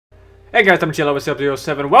Hey guys, I'm Chilla with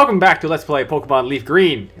 07. Welcome back to Let's Play Pokemon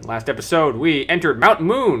LeafGreen. In the last episode, we entered Mount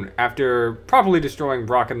Moon after properly destroying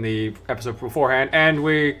Brock in the episode beforehand, and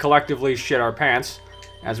we collectively shit our pants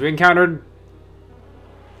as we encountered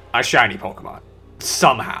a shiny Pokemon.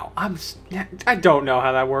 Somehow. I don't know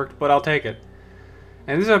how that worked, but I'll take it.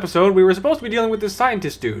 In this episode, we were supposed to be dealing with this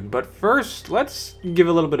scientist dude, but first, let's give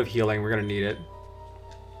a little bit of healing. We're gonna need it.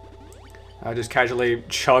 Just casually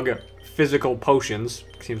chug physical potions.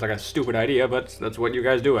 Seems like a stupid idea, but that's what you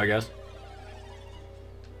guys do, I guess.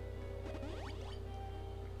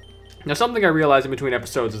 Now, something I realized in between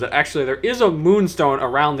episodes is that actually there is a moonstone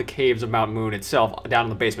around the caves of Mount Moon itself, down on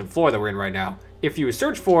the basement floor that we're in right now. If you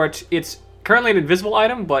search for it, it's currently an invisible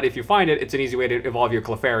item, but if you find it, it's an easy way to evolve your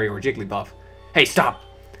Clefairy or Jigglypuff. Hey, stop!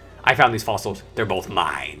 I found these fossils. They're both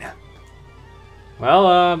mine.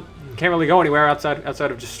 Well, can't really go anywhere outside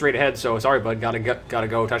of just straight ahead, so sorry, bud. Gotta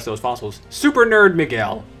go touch those fossils. Super Nerd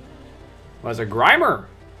Miguel was a Grimer.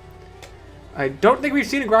 I don't think we've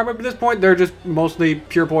seen a Grimer at this point. They're just mostly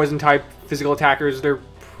pure poison type physical attackers. They're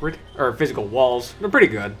pretty, or physical walls. They're pretty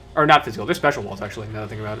good. Or not physical, they're special walls, actually, now that I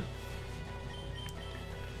think about it.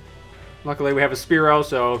 Luckily, we have a Spearow,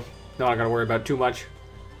 so not gonna worry about it too much.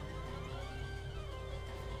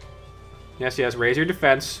 Yes, raise your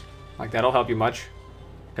defense. Like, that'll help you much.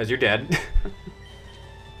 Because you're dead.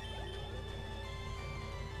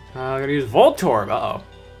 I'm gonna use Voltorb. Uh-oh.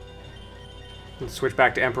 Let's switch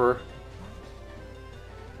back to Emperor.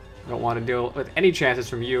 Don't want to deal with any chances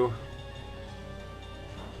from you.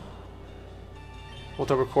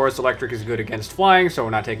 Voltorb, of course, electric is good against flying, so we're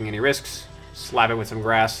not taking any risks. Slap it with some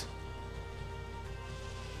grass.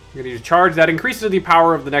 I'm gonna use Charge. That increases the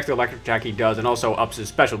power of the next electric attack he does, and also ups his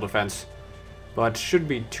special defense. But shouldn't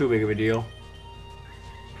be too big of a deal.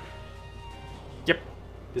 Yep.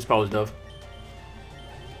 Disposed of.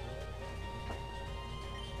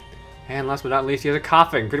 And last but not least, he has a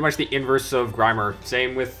Coughing. Pretty much the inverse of Grimer.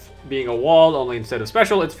 Same with being a wall, only instead of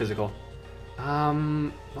special, it's physical.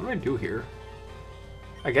 What do I do here?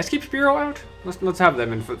 I guess keep Spearow out? Let's have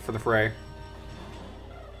them in for the fray.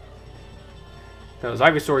 Because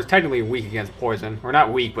Ivysaur is technically weak against poison. Or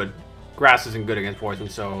not weak, but grass isn't good against poison,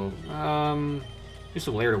 so use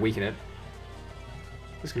some layer to weaken it.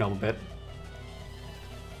 This can help a bit.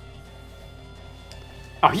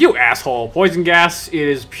 Oh, you asshole! Poison Gas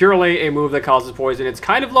is purely a move that causes poison. It's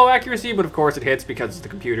kind of low accuracy, but of course it hits because it's the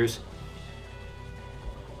computers.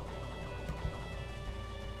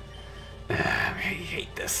 I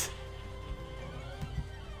hate this.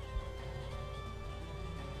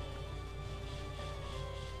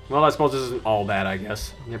 Well, I suppose this isn't all bad, I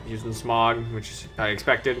guess. Yep, using Smog, which is I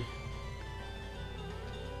expected.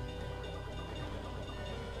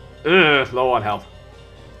 Ugh, low on health.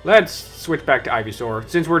 Let's switch back to Ivysaur.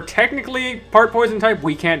 Since we're technically part poison type,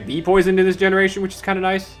 we can't be poisoned in this generation, which is kind of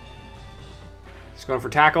nice. Just going for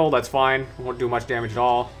Tackle, that's fine. Won't do much damage at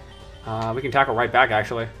all. We can tackle right back,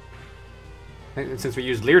 actually. And since we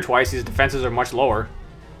used Leer twice, his defenses are much lower.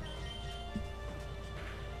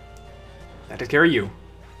 That takes care of you.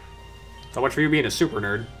 So much for you being a super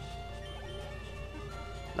nerd.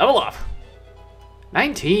 Level up.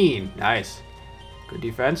 19. Nice. Good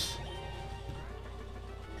defense.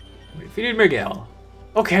 We defeated Miguel.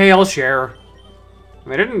 Okay, I'll share. I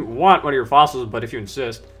mean, I didn't want one of your fossils, but if you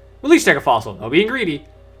insist. At least take a fossil. No being greedy.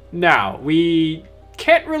 Now, we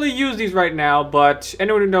can't really use these right now, but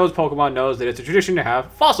anyone who knows Pokemon knows that it's a tradition to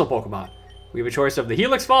have fossil Pokemon. We have a choice of the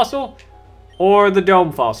Helix fossil or the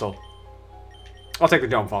Dome fossil. I'll take the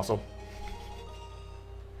Dome fossil.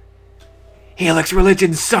 Helix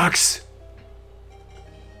religion sucks!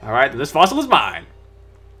 Alright, then this fossil is mine.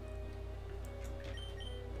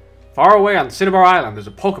 Far away on Cinnabar Island, there's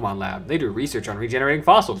a Pokemon lab. They do research on regenerating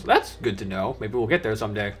fossils. That's good to know. Maybe we'll get there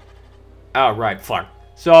someday. Alright, fuck.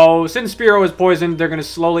 So, since Spearow is poisoned, they're going to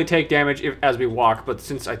slowly take damage as we walk. But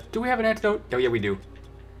since do we have an antidote? Oh, yeah, we do.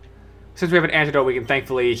 Since we have an antidote, we can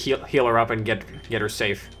thankfully heal her up and get her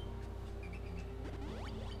safe.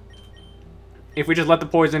 If we just let the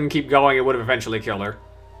poison keep going, it would have eventually killed her.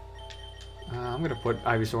 I'm going to put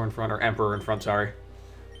Ivysaur in front, or Emperor in front, sorry.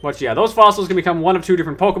 But yeah, those fossils can become one of two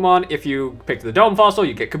different Pokemon. If you pick the Dome fossil,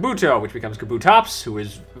 you get Kabuto, which becomes Kabutops, who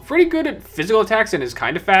is pretty good at physical attacks and is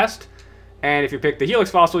kind of fast. And if you pick the Helix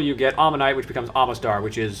fossil, you get Ammonite, which becomes Amistar,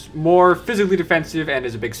 which is more physically defensive and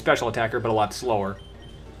is a big special attacker, but a lot slower.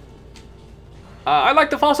 I like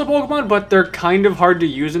the fossil Pokemon, but they're kind of hard to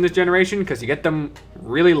use in this generation because you get them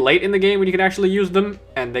really late in the game when you can actually use them,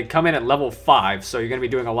 and they come in at level 5, so you're going to be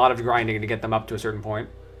doing a lot of grinding to get them up to a certain point.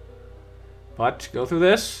 But go through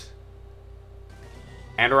this,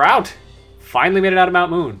 and we're out. Finally made it out of Mount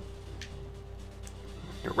Moon.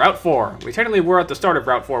 to Route 4. We technically were at the start of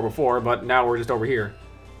Route 4 before, but now we're just over here.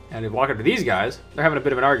 And we walk up to these guys. They're having a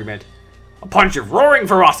bit of an argument. A punch of roaring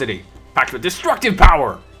ferocity, packed with destructive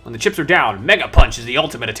power. When the chips are down, Mega Punch is the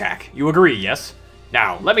ultimate attack. You agree, yes?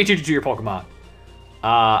 Now, let me teach it to your Pokemon.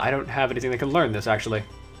 I don't have anything that can learn this, actually.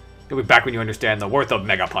 You'll be back when you understand the worth of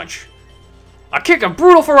Mega Punch. A kick of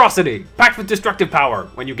brutal ferocity, packed with destructive power.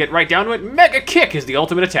 When you get right down to it, Mega Kick is the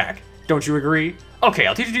ultimate attack. Don't you agree? Okay,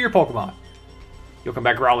 I'll teach it to your Pokemon. You'll come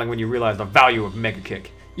back growling when you realize the value of Mega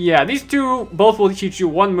Kick. Yeah, these two both will teach you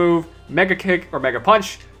one move, Mega Kick or Mega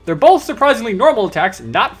Punch. They're both surprisingly normal attacks,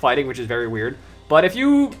 not fighting, which is very weird. But if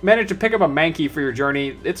you manage to pick up a Mankey for your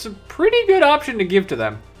journey, it's a pretty good option to give to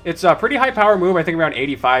them. It's a pretty high power move, I think around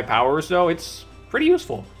 85 power or so. It's pretty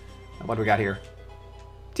useful. And what do we got here?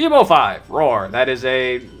 TMO5, Roar. That is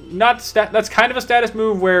a that's kind of a status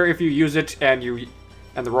move where if you use it and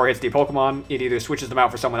the Roar hits the Pokemon, it either switches them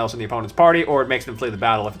out for someone else in the opponent's party or it makes them flee the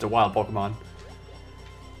battle if it's a wild Pokemon.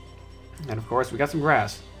 And of course, we got some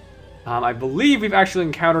grass. I believe we've actually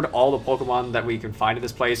encountered all the Pokemon that we can find in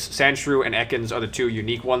this place. Sandshrew and Ekans are the two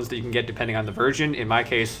unique ones that you can get depending on the version. In my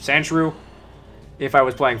case, Sandshrew. If I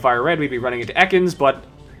was playing FireRed, we'd be running into Ekans, but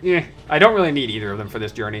I don't really need either of them for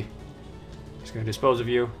this journey. Just gonna dispose of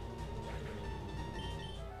you.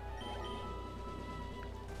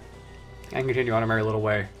 And continue on our merry little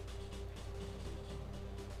way.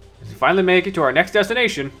 As we finally make it to our next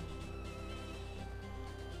destination,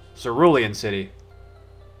 Cerulean City.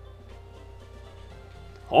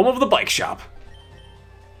 Home of the bike shop.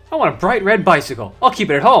 I want a bright red bicycle. I'll keep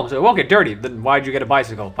it at home so it won't get dirty. Then why'd you get a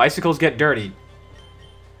bicycle? Bicycles get dirty.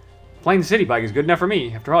 Plain city bike is good enough for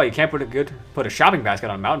me. After all, you can't put a shopping basket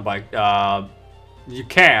on a mountain bike. You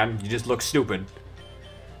can. You just look stupid.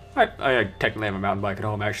 I technically have a mountain bike at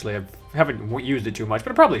home, actually. I haven't used it too much,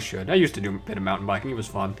 but I probably should. I used to do a bit of mountain biking. It was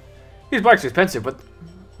fun. These bikes are expensive,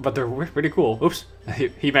 but they're pretty cool. Oops.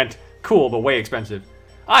 He meant cool, but way expensive.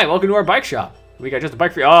 Hi, welcome to our bike shop. We got just a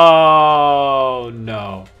bike for you. Oh,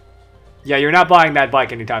 no. Yeah, you're not buying that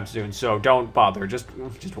bike anytime soon, so don't bother. Just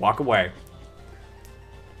walk away.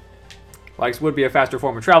 Bikes would be a faster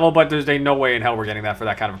form of travel, but there's no way in hell we're getting that for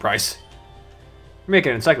that kind of a price. Make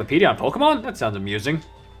an encyclopedia on Pokemon? That sounds amusing.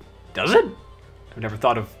 Does it? I've never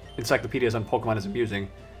thought of encyclopedias on Pokemon as amusing.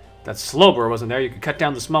 That Slowbro wasn't there, you could cut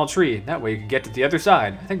down the small tree. That way you could get to the other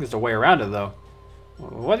side. I think there's a way around it, though.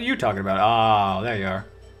 What are you talking about? Oh, there you are.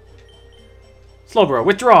 Slowbro,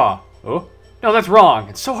 withdraw! Oh? No, that's wrong.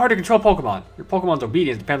 It's so hard to control Pokemon. Your Pokemon's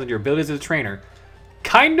obedience depends on your abilities as a trainer.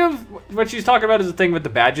 Kind of what she's talking about is the thing with the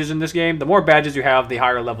badges in this game. The more badges you have, the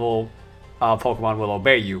higher level Pokemon will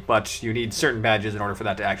obey you. But you need certain badges in order for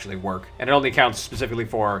that to actually work. And it only counts specifically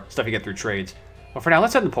for stuff you get through trades. But for now,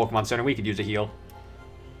 let's head to the Pokemon Center. We could use a heal.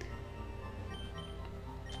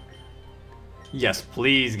 Yes,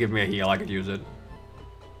 please give me a heal. I could use it.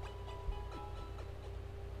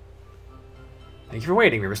 Thank you for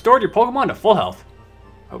waiting. We restored your Pokemon to full health.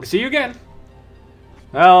 Hope to see you again.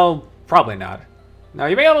 Well, probably not. Now,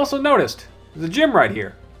 you may have also noticed, there's a gym right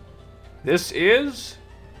here. This is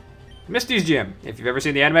Misty's gym. If you've ever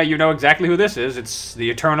seen the anime, you know exactly who this is. It's the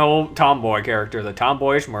eternal tomboy character, the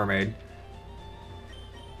tomboyish mermaid.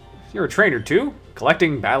 You're a trainer too?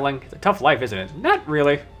 Collecting, battling. It's a tough life, isn't it? Not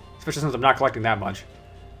really. Especially since I'm not collecting that much.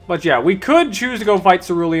 But yeah, we could choose to go fight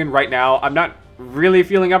Cerulean right now. I'm not really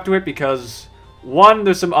feeling up to it because, one,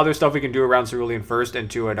 there's some other stuff we can do around Cerulean first, and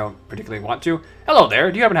two, I don't particularly want to. Hello there,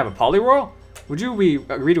 do you happen to have a Poliwhirl? Would you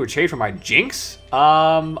agree to a trade for my Jinx?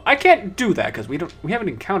 I can't do that because we haven't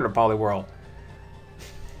encountered a Poliwhirl.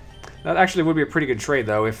 That actually would be a pretty good trade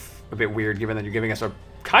though, if a bit weird given that you're giving us a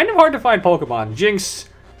kind of hard to find Pokemon. Jinx,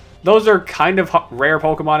 those are kind of rare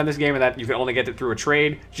Pokemon in this game in that you can only get it through a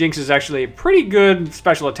trade. Jinx is actually a pretty good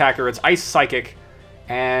special attacker. It's Ice Psychic.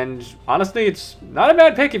 And honestly, it's not a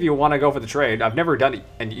bad pick if you want to go for the trade. I've never done it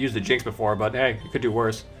and used the Jinx before, but hey, you could do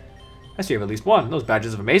worse. I see you have at least one. Those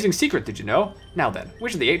badges of amazing secret, did you know? Now then,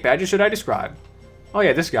 which of the 8 badges should I describe? Oh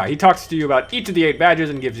yeah, this guy. He talks to you about each of the 8 badges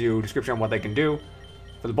and gives you a description on what they can do.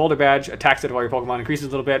 For the Boulder badge, attack set of all your Pokemon increases a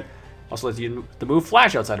little bit. Also lets you the move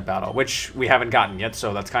Flash outside of battle, which we haven't gotten yet,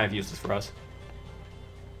 so that's kind of useless for us.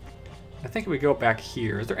 I think if we go back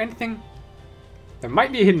here, is there anything? There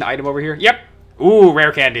might be a hidden item over here. Yep! Ooh,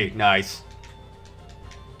 rare candy. Nice.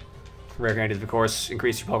 Rare candies, of course,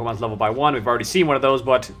 increase your Pokemon's level by 1. We've already seen one of those,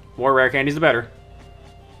 but more rare candies, the better.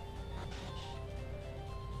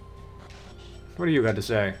 What do you got to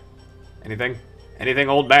say? Anything? Anything,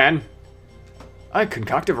 old man? I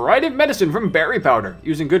concoct a variety of medicine from berry powder.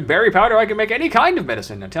 Using good berry powder, I can make any kind of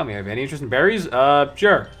medicine. Now tell me, have you any interest in berries?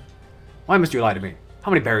 Sure. Why must you lie to me?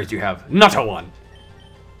 How many berries do you have? Not a one.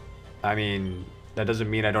 I mean, that doesn't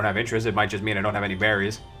mean I don't have interest. It might just mean I don't have any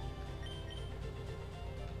berries.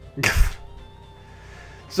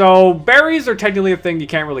 So, berries are technically a thing you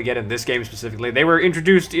can't really get in this game specifically. They were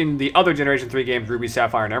introduced in the other Generation 3 games, Ruby,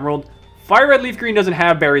 Sapphire, and Emerald. FireRed, LeafGreen doesn't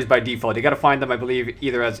have berries by default. You gotta find them, I believe,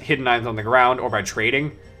 either as hidden items on the ground or by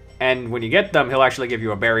trading. And when you get them, he'll actually give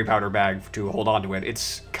you a berry powder bag to hold on to it.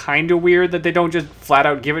 It's kind of weird that they don't just flat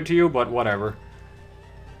out give it to you, but whatever.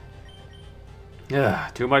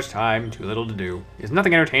 Ugh, too much time, too little to do. Is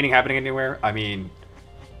nothing entertaining happening anywhere? I mean,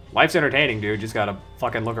 life's entertaining, dude. Just gotta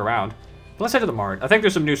fucking look around. But let's head to the mart. I think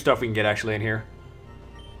there's some new stuff we can get actually in here.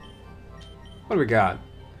 What do we got?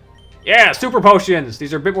 Yeah, super potions!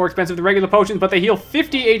 These are a bit more expensive than regular potions, but they heal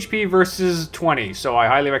 50 HP versus 20, so I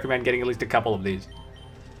highly recommend getting at least a couple of these.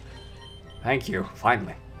 Thank you,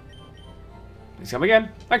 finally. Please come again.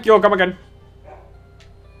 Thank you, come again.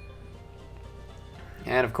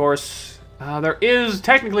 And of course, there is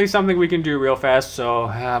technically something we can do real fast, so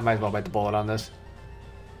I might as well bite the bullet on this.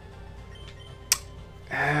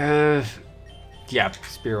 Yeah,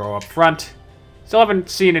 Spearow up front. Still haven't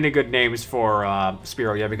seen any good names for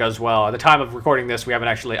Spearow yet because, well, at the time of recording this, we haven't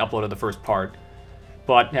actually uploaded the first part.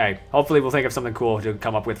 But, hey, hopefully we'll think of something cool to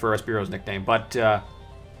come up with for Spearow's nickname. But,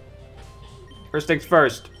 first things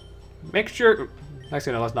first. Make sure...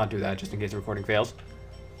 Actually, no, let's not do that, just in case the recording fails.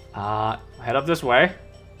 Head up this way.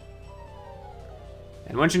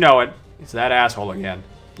 And once you know it, it's that asshole again.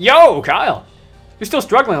 Yo, Kyle! You're still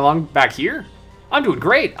struggling along back here? I'm doing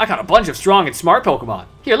great. I caught a bunch of strong and smart Pokemon.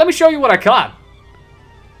 Here, let me show you what I caught.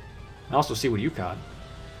 And also see what you caught.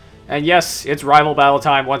 And yes, it's rival battle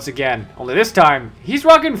time once again. Only this time, he's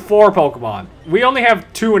rocking 4 Pokemon. We only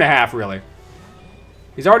have 2.5, really.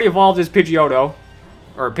 He's already evolved his Pidgeotto.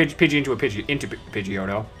 Or Pidgey into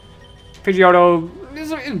Pidgeotto. Pidgeotto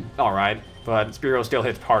is alright, but Spearow still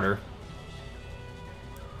hits harder.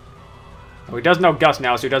 Oh, he does know Gust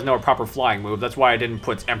now, so he does know a proper flying move. That's why I didn't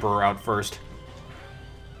put Emperor out first.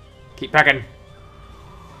 Keep pecking.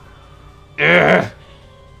 Ugh.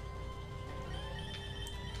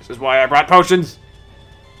 This is why I brought potions.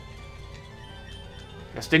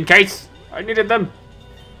 Just in case I needed them.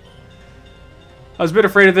 I was a bit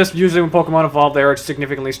afraid of this. Usually when Pokemon evolve, they are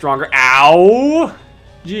significantly stronger. Ow!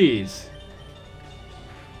 Jeez.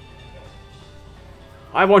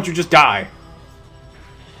 Why won't you just die?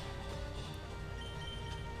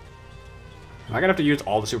 Am I gonna have to use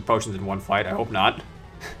all the super potions in one fight? I hope not.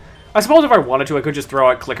 I suppose if I wanted to, I could just throw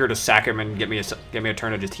out Clicker to sack him and get me a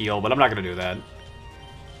turn to just heal, but I'm not gonna do that.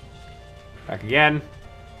 Back again.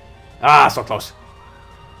 Ah, so close.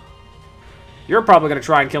 You're probably gonna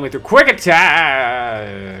try and kill me through Quick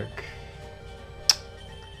Attack.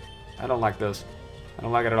 I don't like this. I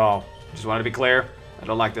don't like it at all. Just wanted to be clear. I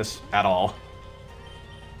don't like this at all.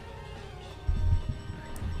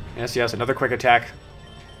 Yes, yes, another Quick Attack.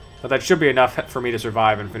 But that should be enough for me to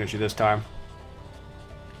survive and finish you this time.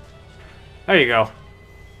 There you go.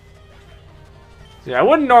 So yeah, I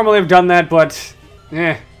wouldn't normally have done that, but...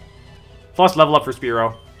 Plus level up for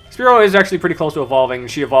Spearow. Spearow is actually pretty close to evolving.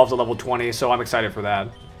 She evolves to level 20, so I'm excited for that.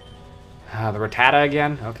 The Rattata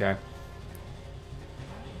again? Okay.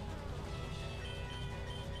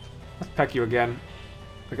 Let's peck you again.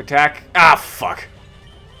 Quick attack. Ah, fuck.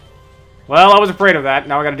 Well, I was afraid of that.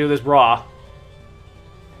 Now I gotta do this raw.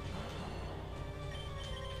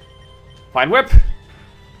 Fine Whip.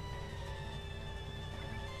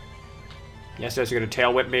 Yes, yes, you're going to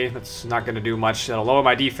Tail Whip me. That's not going to do much. That'll lower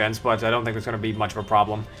my defense, but I don't think it's going to be much of a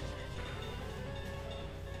problem.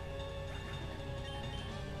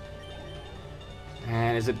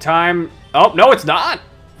 And is it time? Oh, no, it's not!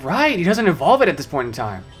 Right, he doesn't evolve it at this point in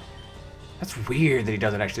time. That's weird that he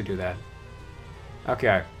doesn't actually do that.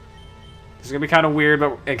 Okay. This is going to be kind of weird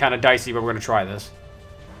and kind of dicey, but we're going to try this.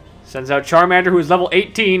 Sends out Charmander, who is level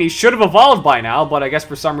 18. He should have evolved by now, but I guess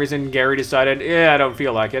for some reason Gary decided, I don't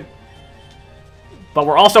feel like it. But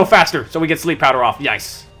we're also faster, so we get Sleep Powder off.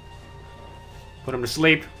 Yikes. Put him to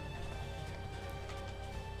sleep.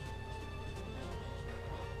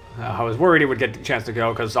 I was worried he would get a chance to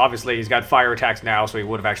go, because obviously he's got fire attacks now, so he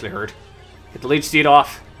would have actually hurt. Get the Leech Seed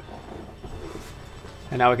off.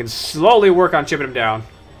 And now we can slowly work on chipping him down.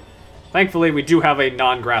 Thankfully, we do have a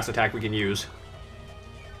non-grass attack we can use.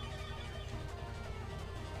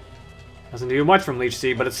 Doesn't do much from Leech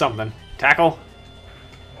Seed, but it's something. Tackle.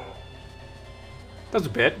 Does a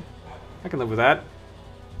bit. I can live with that.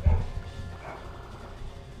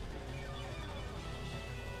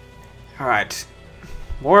 Alright.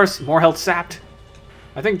 More health sapped.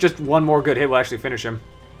 I think just one more good hit will actually finish him.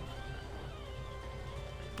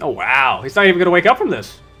 Oh, wow. He's not even going to wake up from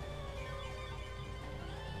this.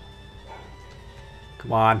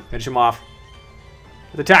 Come on. Finish him off.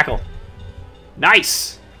 The tackle.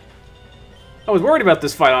 Nice! I was worried about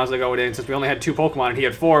this fight, honestly, going in, since we only had 2 Pokemon and he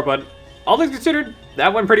had 4, but all things considered,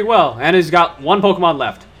 that went pretty well. And he's got 1 Pokemon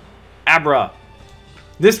left. Abra.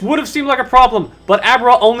 This would have seemed like a problem, but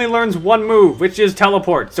Abra only learns 1 move, which is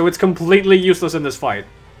Teleport, so it's completely useless in this fight.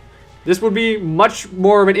 This would be much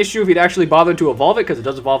more of an issue if he'd actually bothered to evolve it, because it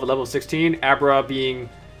does evolve at level 16, Abra being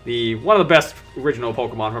one of the best original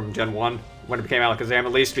Pokemon from Gen 1, when it became Alakazam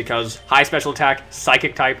at least, because high special attack,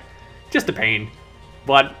 psychic type, just a pain.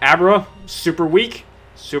 But Abra, super weak,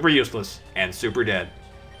 super useless, and super dead.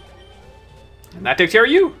 And that takes care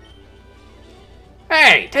of you.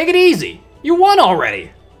 Hey, take it easy. You won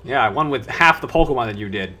already. Yeah, I won with half the Pokemon that you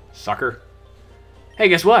did, sucker. Hey,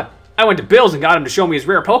 guess what? I went to Bill's and got him to show me his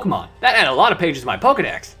rare Pokemon. That added a lot of pages to my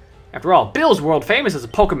Pokedex. After all, Bill's world famous as a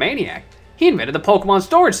Pokemaniac. He invented the Pokemon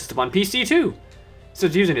storage system on PC too.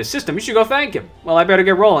 Since using his system, you should go thank him. Well, I better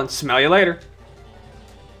get rolling. Smell you later.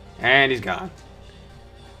 And he's gone.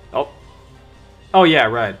 Oh yeah,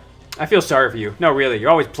 right. I feel sorry for you. No, really, you're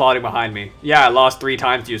always plotting behind me. Yeah, I lost 3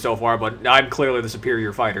 times to you so far, but I'm clearly the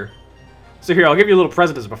superior fighter. So here, I'll give you a little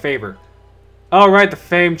present as a favor. Oh, right, the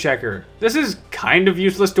fame checker. This is kind of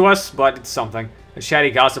useless to us, but it's something. A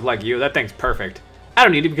chatty gossip like you, that thing's perfect. I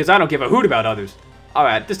don't need it because I don't give a hoot about others.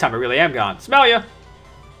 Alright, this time I really am gone. Smell ya!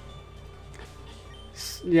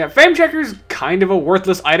 Yeah, fame checker's kind of a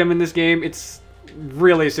worthless item in this game. It's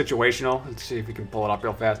really situational. Let's see if we can pull it up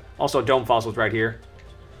real fast. Also, Dome Fossil's right here.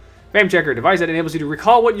 Fame Checker, device that enables you to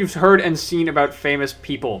recall what you've heard and seen about famous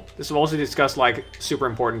people. This will also discuss, like, super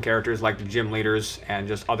important characters like the gym leaders and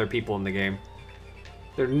just other people in the game.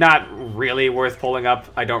 They're not really worth pulling up.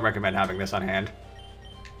 I don't recommend having this on hand.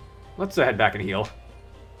 Let's head back and heal.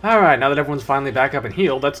 Alright, now that everyone's finally back up and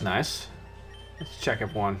healed, that's nice. Let's check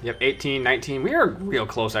everyone. Yep, 18, 19. We are real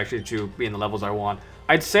close, actually, to being the levels I want.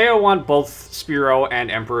 I'd say I want both Spearow and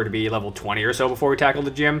Emperor to be level 20 or so before we tackle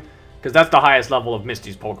the gym, because that's the highest level of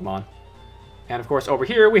Misty's Pokemon. And of course, over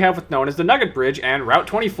here we have what's known as the Nugget Bridge and Route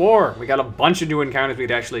 24. We got a bunch of new encounters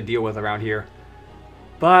we'd actually deal with around here.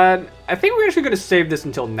 But I think we're actually going to save this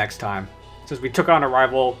until next time. Since we took on a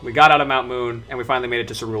rival, we got out of Mount Moon, and we finally made it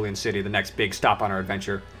to Cerulean City, the next big stop on our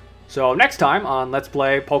adventure. So next time on Let's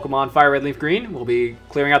Play Pokemon FireRed, LeafGreen, we'll be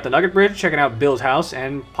clearing out the Nugget Bridge, checking out Bill's house,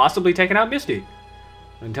 and possibly taking out Misty.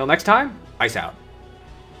 Until next time, ice out.